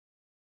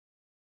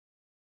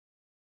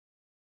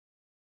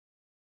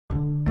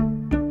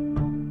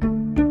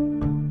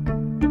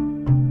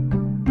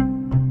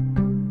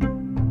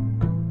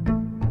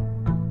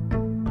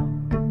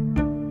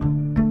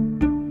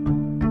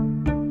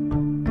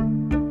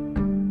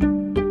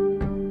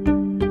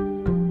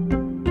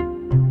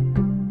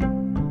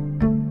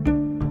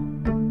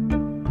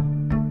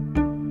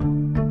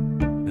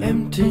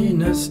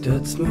Emptiness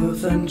dead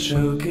smooth and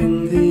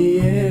choking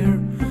the air.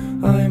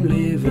 I'm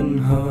leaving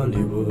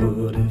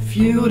Hollywood if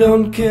you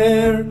don't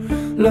care.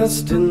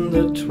 Lost in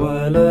the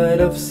twilight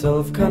of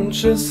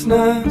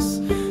self-consciousness,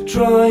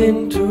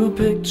 trying to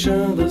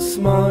picture the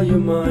smile you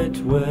might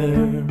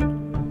wear.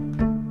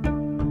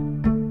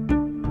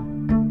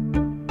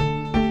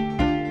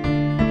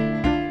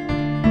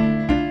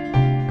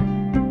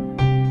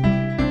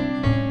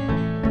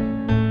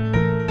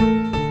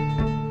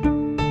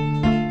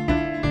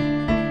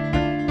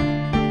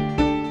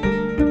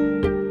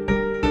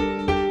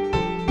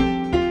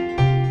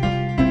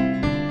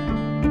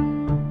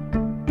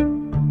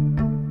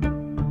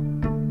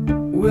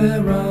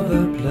 Where are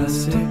the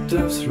plastic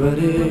doves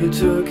ready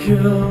to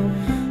kill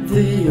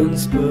the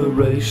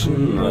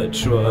inspiration I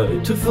try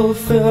to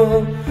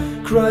fulfill?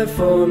 Cry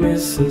for me,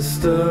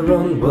 sister,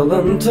 on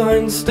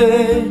Valentine's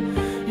Day.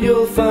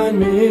 You'll find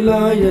me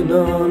lying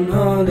on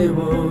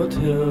Hollywood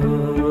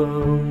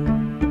Hill.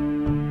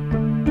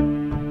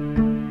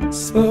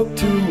 Spoke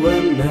to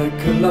an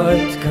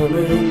acolyte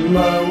coming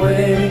my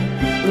way.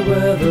 The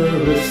weather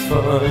is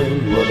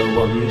fine, what a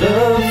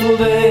wonderful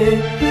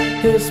day.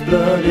 His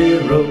bloody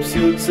robe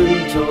suits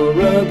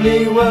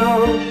intolerably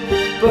well,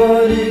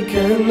 but he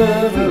can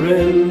never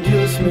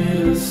induce me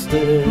to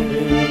stay.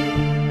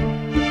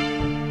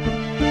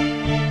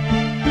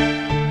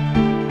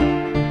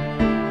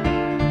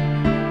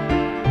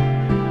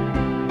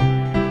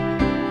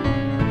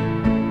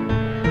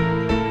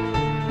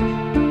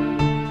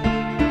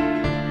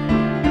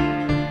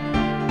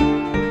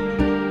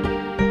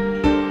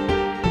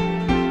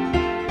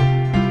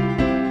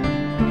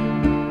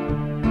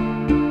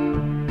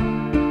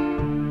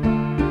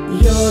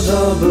 Your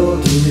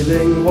double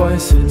dealing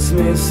voice hits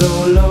me so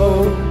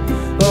low,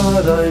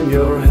 but I'm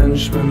your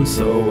henchman,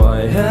 so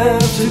I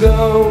have to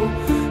go.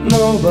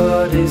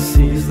 Nobody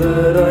sees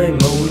that I'm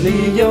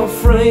only your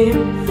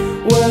frame.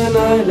 When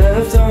I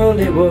left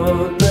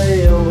Hollywood,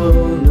 they all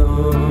will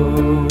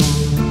know.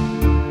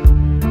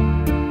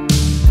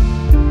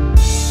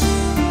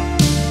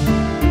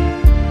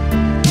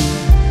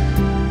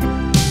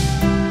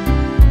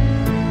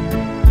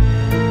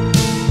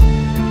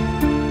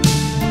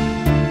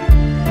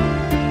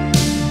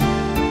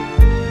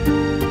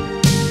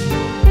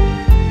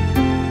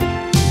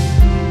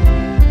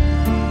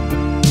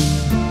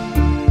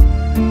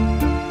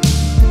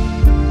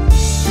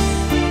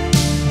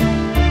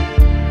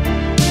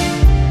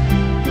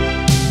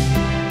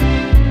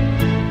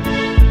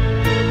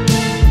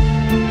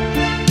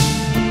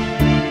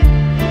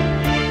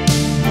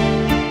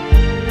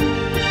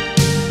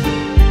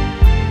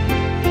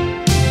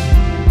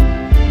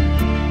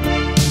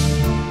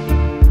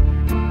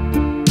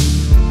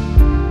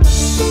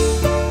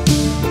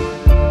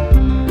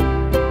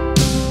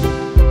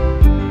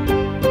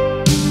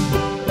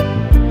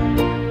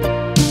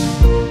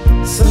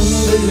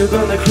 You're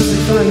gonna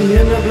crucify me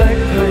in a black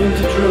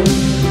painted room.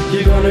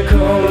 You're gonna call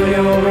all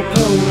your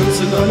opponents.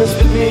 You're gonna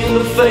spit me in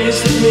the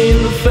face, hit me in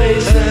the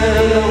face.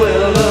 And I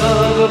will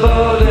love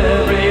about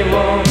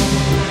everyone.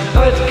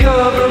 I'd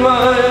cover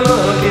my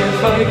mug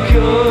if I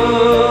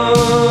could.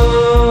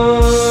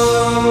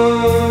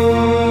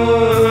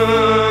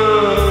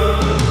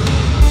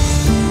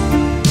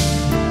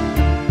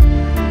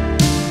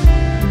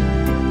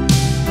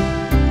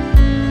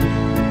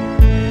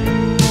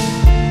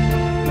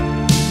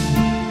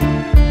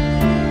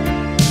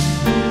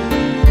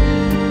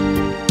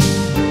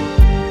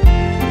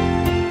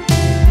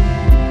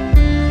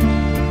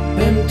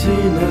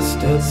 Emptiness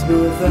dead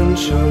smooth and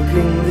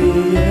choking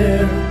the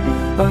air.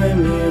 I'm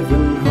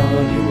leaving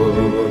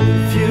Hollywood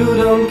if you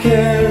don't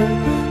care.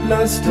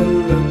 Lost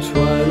in the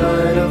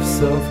twilight of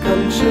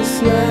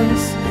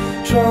self-consciousness,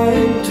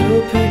 trying to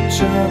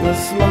picture the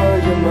smile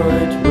you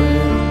might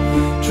wear.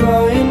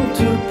 Trying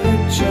to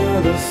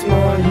picture the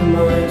smile you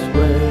might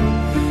wear.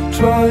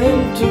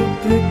 Trying to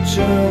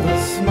picture the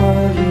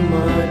smile